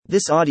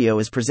This audio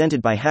is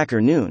presented by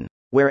Hacker Noon,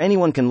 where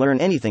anyone can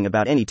learn anything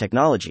about any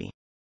technology.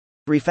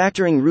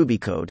 Refactoring Ruby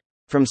Code,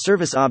 From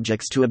Service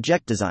Objects to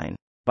Object Design,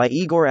 by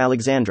Igor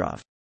Alexandrov.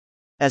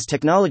 As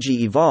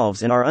technology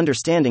evolves and our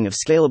understanding of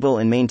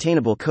scalable and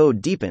maintainable code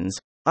deepens,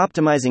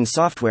 optimizing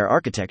software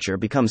architecture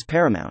becomes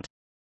paramount.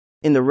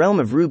 In the realm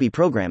of Ruby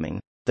programming,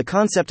 the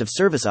concept of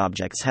service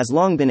objects has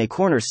long been a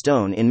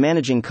cornerstone in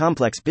managing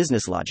complex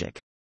business logic.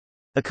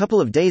 A couple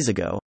of days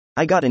ago,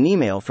 I got an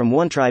email from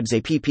OneTribe's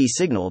app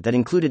signal that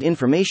included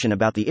information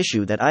about the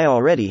issue that I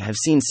already have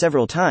seen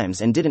several times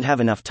and didn't have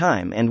enough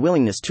time and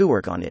willingness to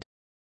work on it.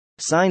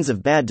 Signs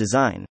of bad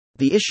design.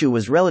 The issue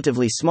was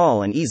relatively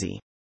small and easy.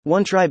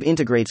 OneTribe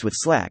integrates with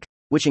Slack,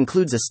 which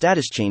includes a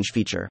status change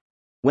feature.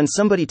 When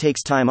somebody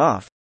takes time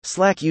off,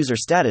 Slack user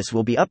status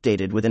will be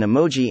updated with an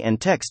emoji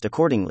and text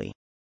accordingly.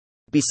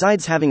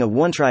 Besides having a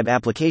OneTribe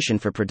application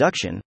for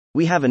production,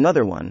 we have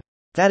another one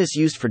that is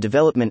used for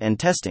development and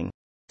testing.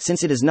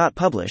 Since it is not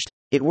published,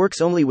 it works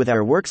only with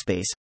our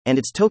workspace, and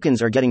its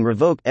tokens are getting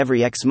revoked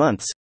every X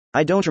months,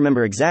 I don't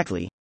remember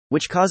exactly,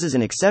 which causes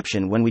an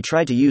exception when we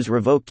try to use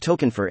revoked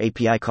token for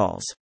API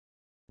calls.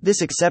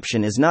 This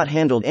exception is not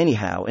handled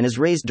anyhow and is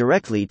raised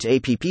directly to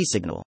app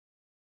signal.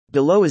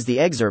 Below is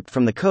the excerpt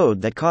from the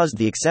code that caused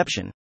the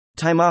exception.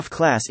 TimeOff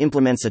class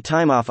implements a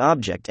TimeOff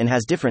object and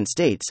has different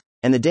states,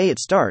 and the day it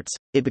starts,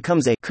 it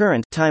becomes a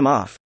current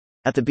TimeOff.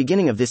 At the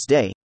beginning of this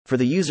day, for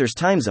the user's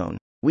time zone,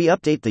 we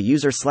update the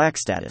user Slack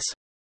status.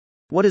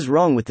 What is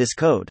wrong with this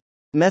code?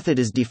 Method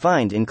is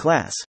defined in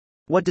class.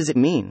 What does it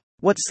mean?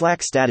 What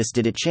Slack status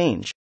did it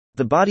change?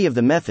 The body of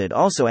the method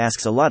also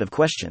asks a lot of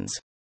questions.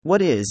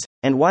 What is,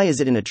 and why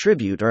is it an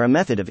attribute or a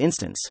method of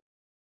instance?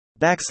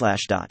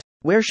 /.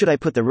 Where should I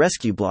put the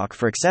rescue block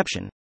for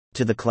exception?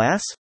 To the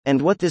class?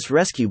 And what this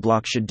rescue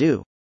block should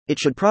do? It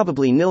should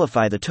probably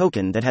nullify the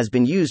token that has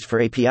been used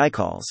for API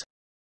calls.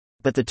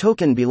 But the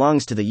token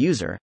belongs to the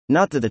user,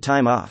 not to the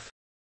time off.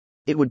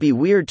 It would be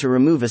weird to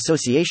remove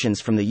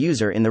associations from the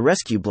user in the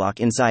rescue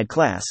block inside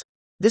class.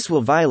 This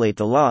will violate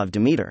the law of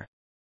Demeter.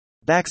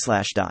 /.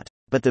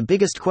 But the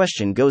biggest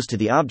question goes to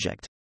the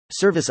object.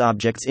 Service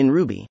objects in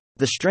Ruby.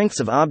 The strengths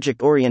of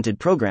object-oriented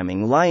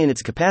programming lie in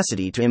its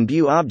capacity to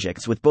imbue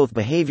objects with both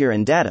behavior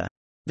and data,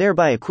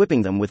 thereby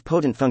equipping them with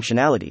potent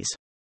functionalities.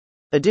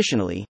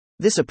 Additionally,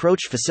 this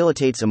approach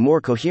facilitates a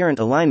more coherent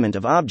alignment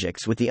of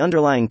objects with the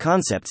underlying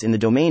concepts in the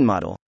domain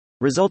model,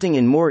 resulting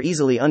in more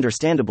easily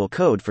understandable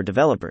code for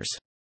developers.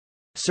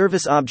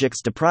 Service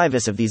objects deprive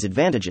us of these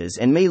advantages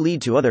and may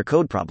lead to other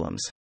code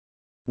problems.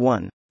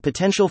 1.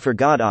 Potential for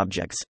God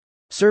objects.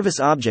 Service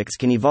objects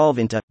can evolve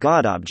into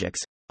God objects,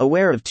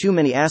 aware of too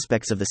many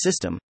aspects of the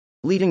system,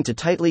 leading to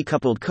tightly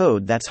coupled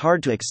code that's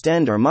hard to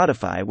extend or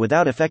modify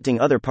without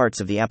affecting other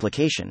parts of the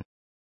application.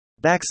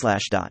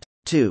 /.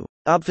 2.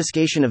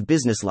 Obfuscation of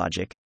business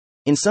logic.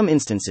 In some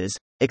instances,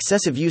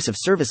 excessive use of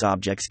service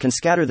objects can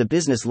scatter the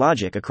business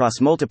logic across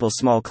multiple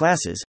small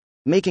classes,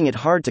 making it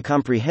hard to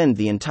comprehend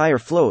the entire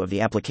flow of the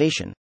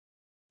application.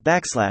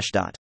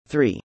 /.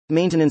 3.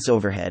 Maintenance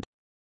overhead.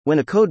 When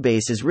a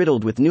codebase is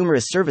riddled with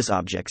numerous service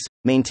objects,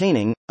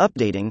 maintaining,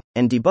 updating,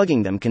 and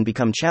debugging them can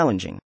become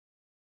challenging.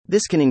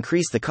 This can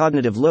increase the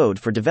cognitive load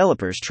for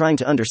developers trying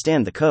to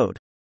understand the code.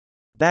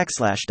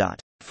 /.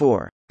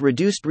 4.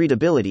 Reduced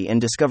readability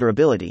and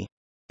discoverability.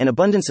 An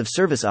abundance of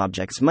service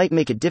objects might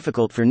make it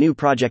difficult for new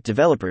project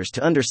developers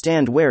to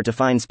understand where to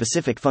find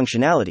specific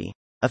functionality,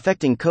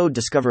 affecting code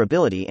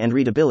discoverability and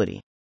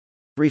readability.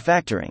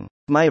 Refactoring.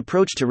 My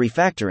approach to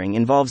refactoring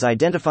involves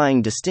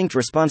identifying distinct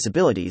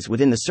responsibilities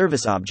within the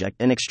service object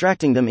and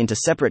extracting them into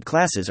separate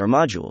classes or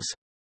modules.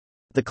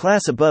 The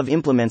class above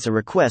implements a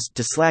request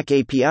to Slack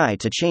API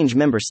to change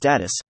member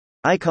status,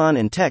 icon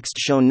and text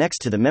shown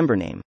next to the member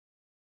name.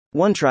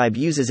 OneTribe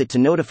uses it to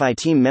notify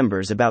team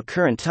members about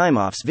current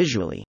time-offs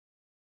visually.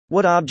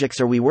 What objects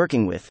are we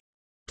working with?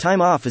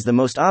 Time off is the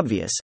most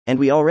obvious, and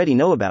we already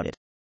know about it.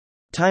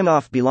 Time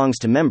off belongs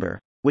to member,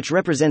 which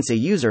represents a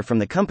user from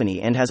the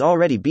company and has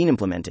already been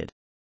implemented.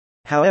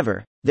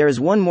 However, there is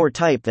one more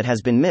type that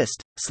has been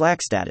missed,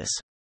 Slack status.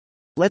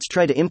 Let's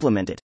try to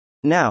implement it.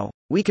 Now,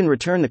 we can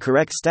return the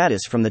correct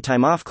status from the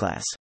time off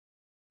class.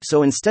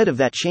 So instead of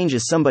that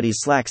changes somebody's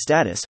Slack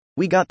status,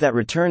 we got that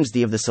returns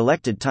the of the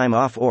selected time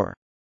off or.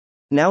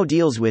 Now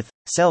deals with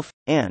self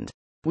and.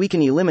 We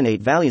can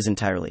eliminate values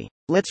entirely.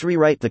 Let's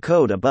rewrite the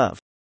code above.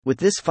 With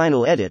this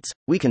final edits,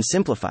 we can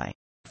simplify.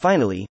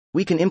 Finally,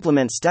 we can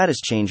implement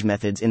status change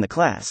methods in the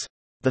class.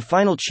 The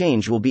final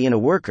change will be in a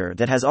worker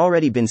that has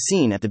already been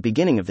seen at the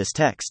beginning of this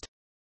text.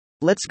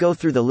 Let's go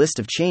through the list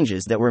of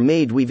changes that were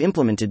made. We've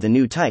implemented the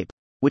new type,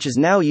 which is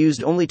now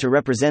used only to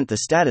represent the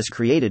status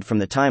created from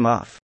the time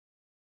off.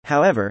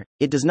 However,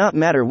 it does not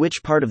matter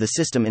which part of the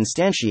system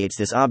instantiates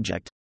this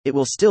object, it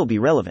will still be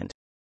relevant.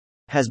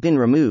 Has been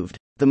removed.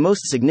 The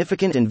most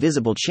significant and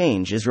visible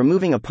change is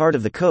removing a part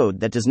of the code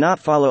that does not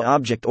follow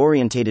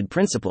object-oriented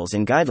principles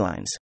and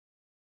guidelines.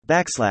 /.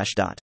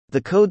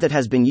 The code that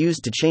has been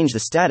used to change the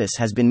status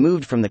has been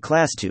moved from the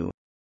class to.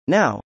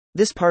 Now,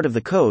 this part of the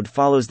code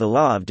follows the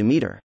law of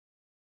Demeter.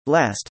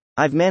 Last,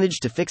 I've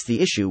managed to fix the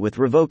issue with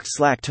revoked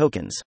Slack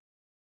tokens.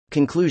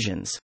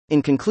 Conclusions.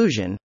 In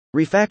conclusion,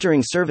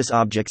 refactoring service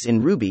objects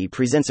in Ruby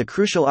presents a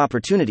crucial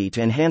opportunity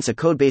to enhance a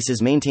codebase's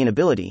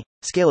maintainability,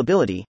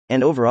 scalability,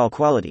 and overall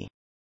quality.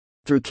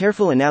 Through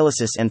careful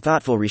analysis and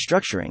thoughtful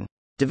restructuring,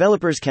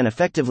 developers can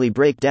effectively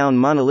break down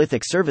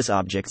monolithic service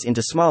objects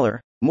into smaller,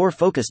 more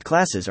focused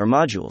classes or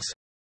modules.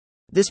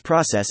 This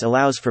process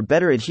allows for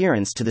better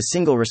adherence to the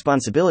single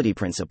responsibility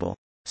principle,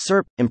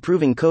 SRP,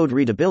 improving code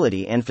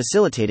readability and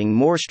facilitating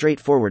more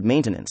straightforward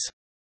maintenance.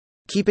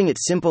 Keeping it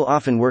simple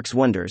often works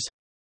wonders.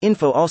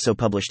 Info also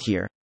published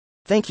here.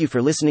 Thank you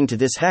for listening to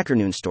this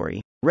HackerNoon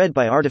story, read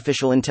by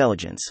Artificial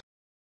Intelligence.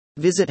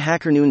 Visit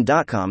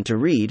hackernoon.com to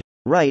read,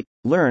 write,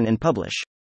 learn, and publish.